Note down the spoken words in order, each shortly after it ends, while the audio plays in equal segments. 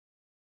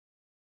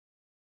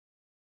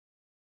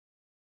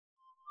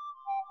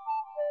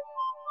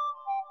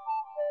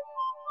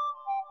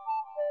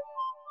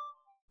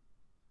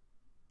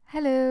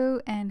Hello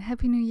and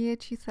Happy New Year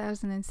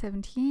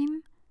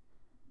 2017.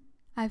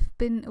 I've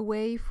been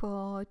away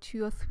for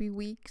 2 or 3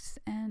 weeks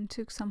and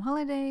took some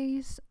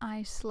holidays.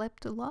 I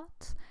slept a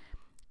lot.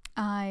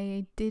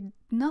 I did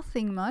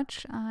nothing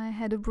much. I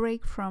had a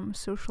break from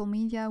social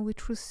media,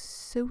 which was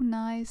so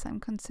nice.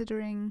 I'm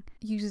considering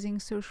using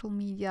social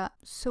media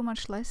so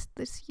much less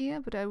this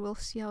year, but I will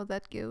see how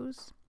that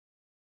goes.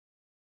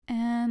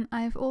 And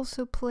I've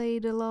also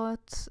played a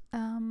lot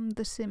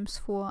The Sims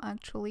 4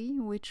 actually,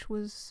 which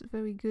was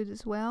very good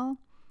as well.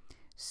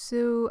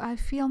 So I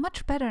feel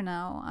much better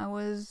now. I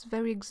was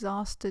very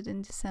exhausted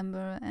in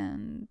December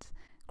and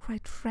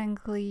quite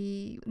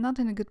frankly not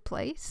in a good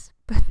place,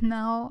 but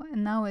now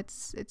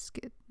it's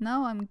good.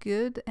 Now I'm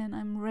good and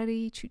I'm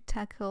ready to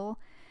tackle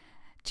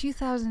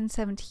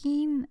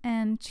 2017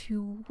 and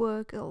to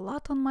work a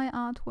lot on my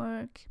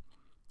artwork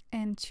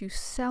and to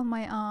sell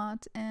my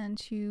art and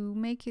to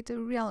make it a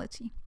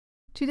reality.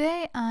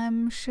 Today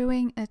I'm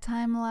showing a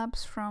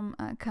time-lapse from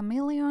a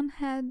chameleon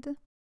head.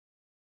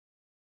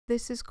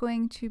 This is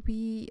going to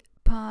be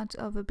part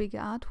of a big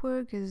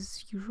artwork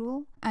as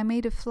usual. I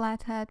made a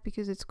flat head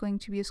because it's going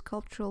to be a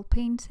sculptural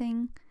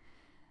painting.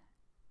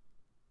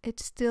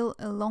 It's still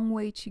a long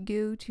way to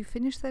go to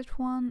finish that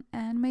one,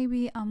 and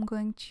maybe I'm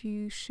going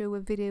to show a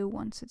video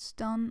once it's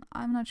done.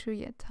 I'm not sure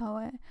yet how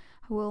I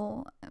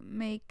will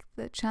make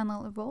the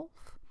channel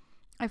evolve.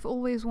 I've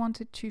always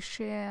wanted to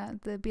share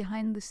the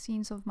behind the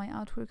scenes of my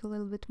artwork a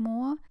little bit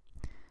more,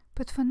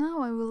 but for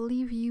now I will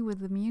leave you with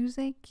the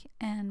music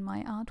and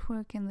my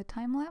artwork in the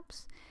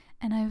time-lapse,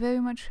 and I very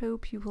much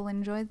hope you will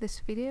enjoy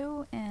this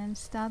video and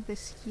start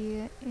this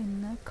year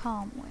in a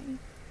calm way.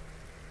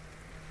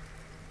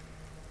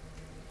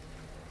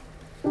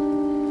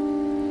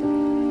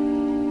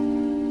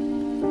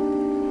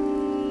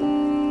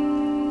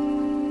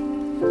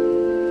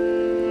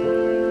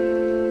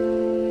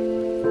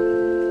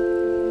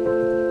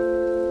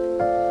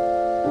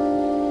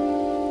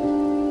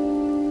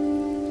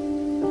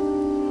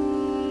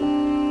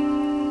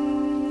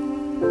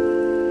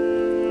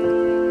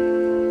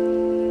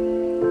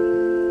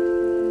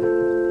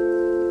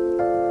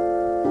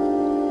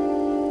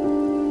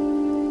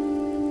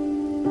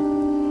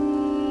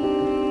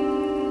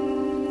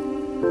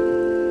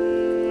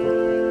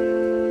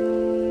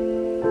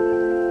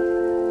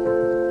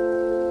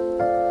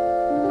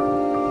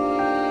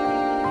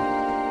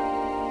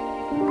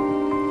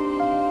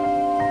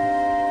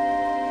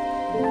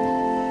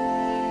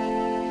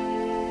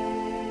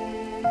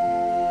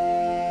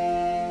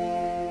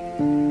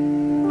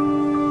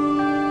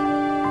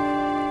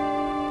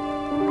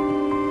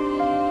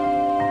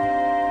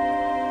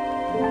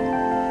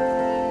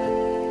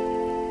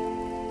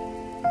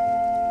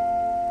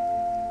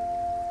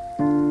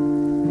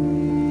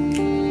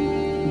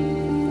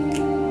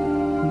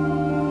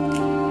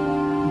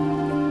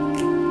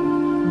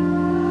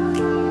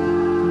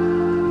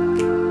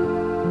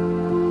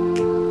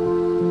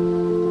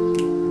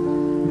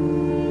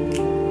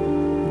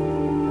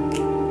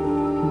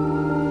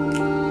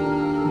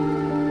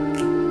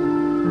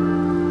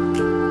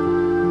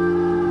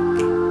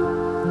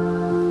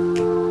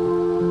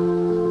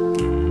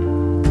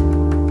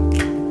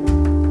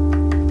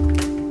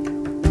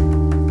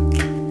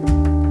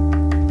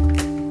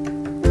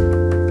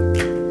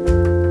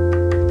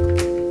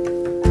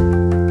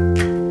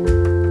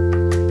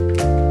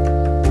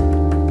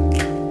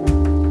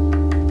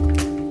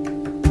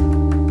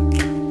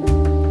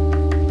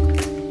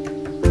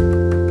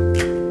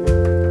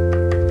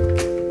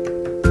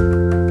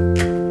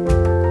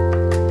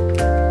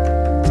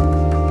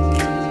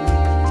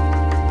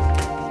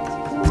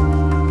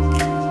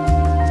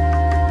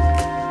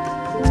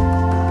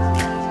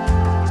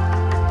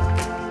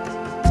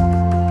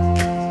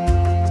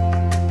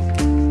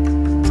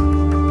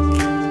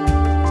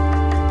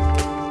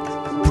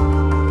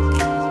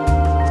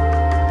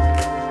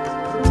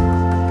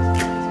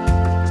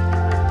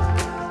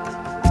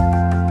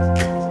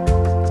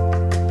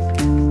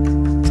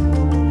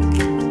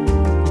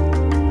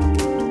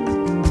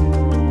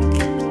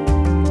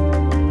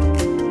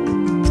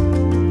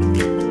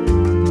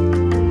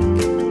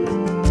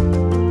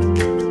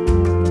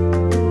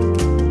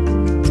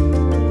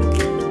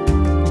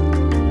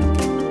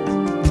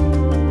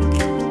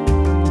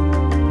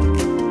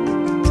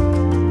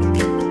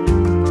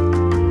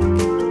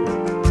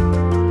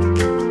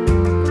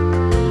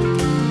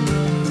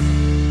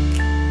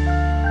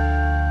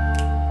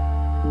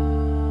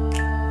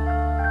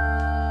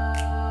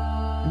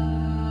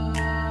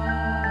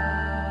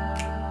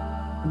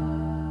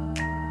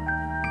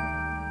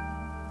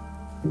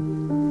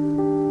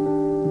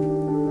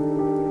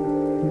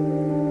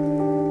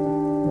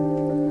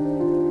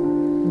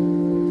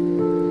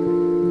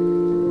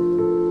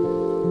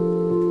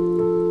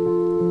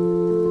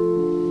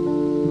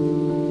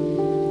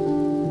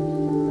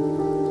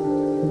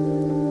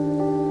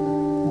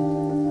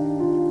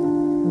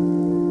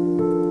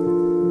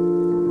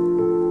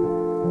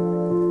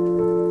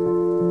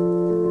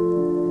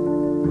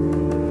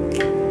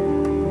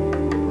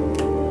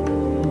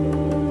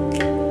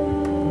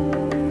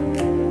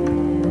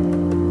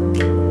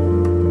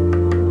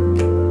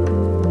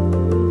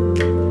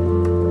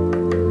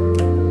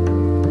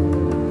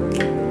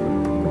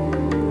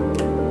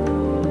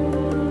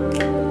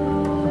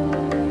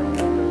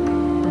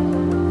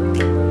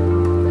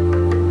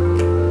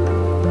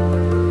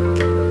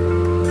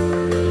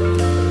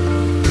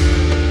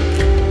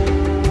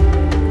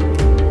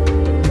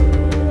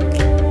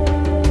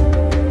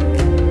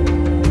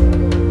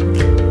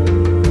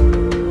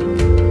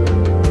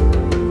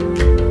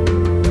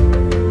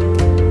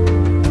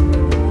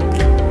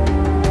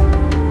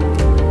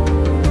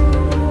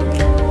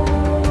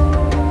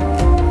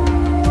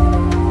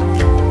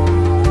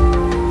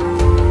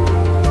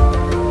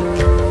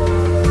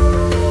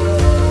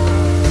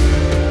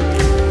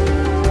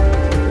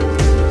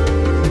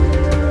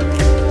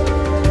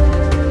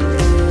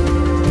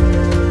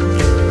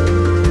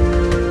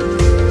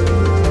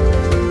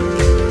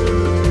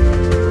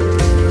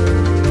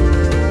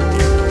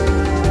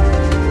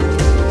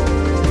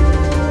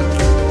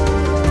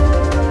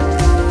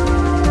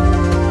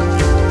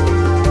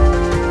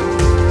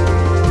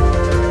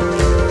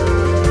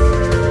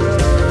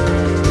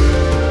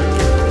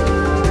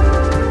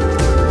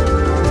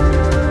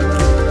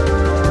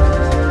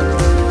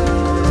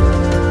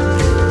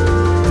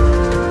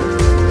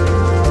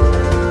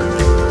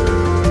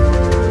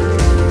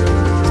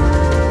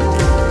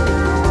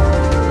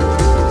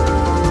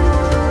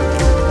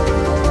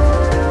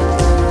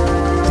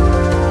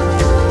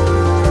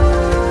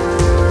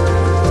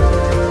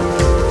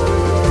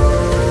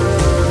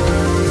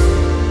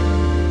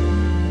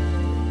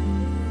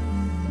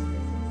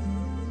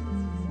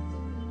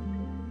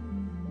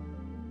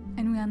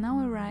 are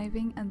now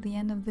arriving at the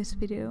end of this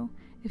video.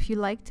 If you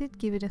liked it,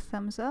 give it a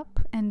thumbs up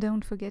and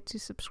don't forget to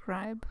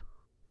subscribe.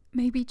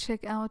 Maybe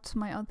check out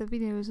my other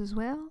videos as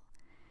well.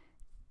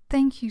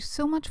 Thank you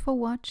so much for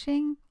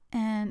watching,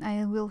 and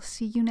I will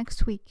see you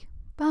next week.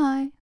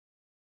 Bye!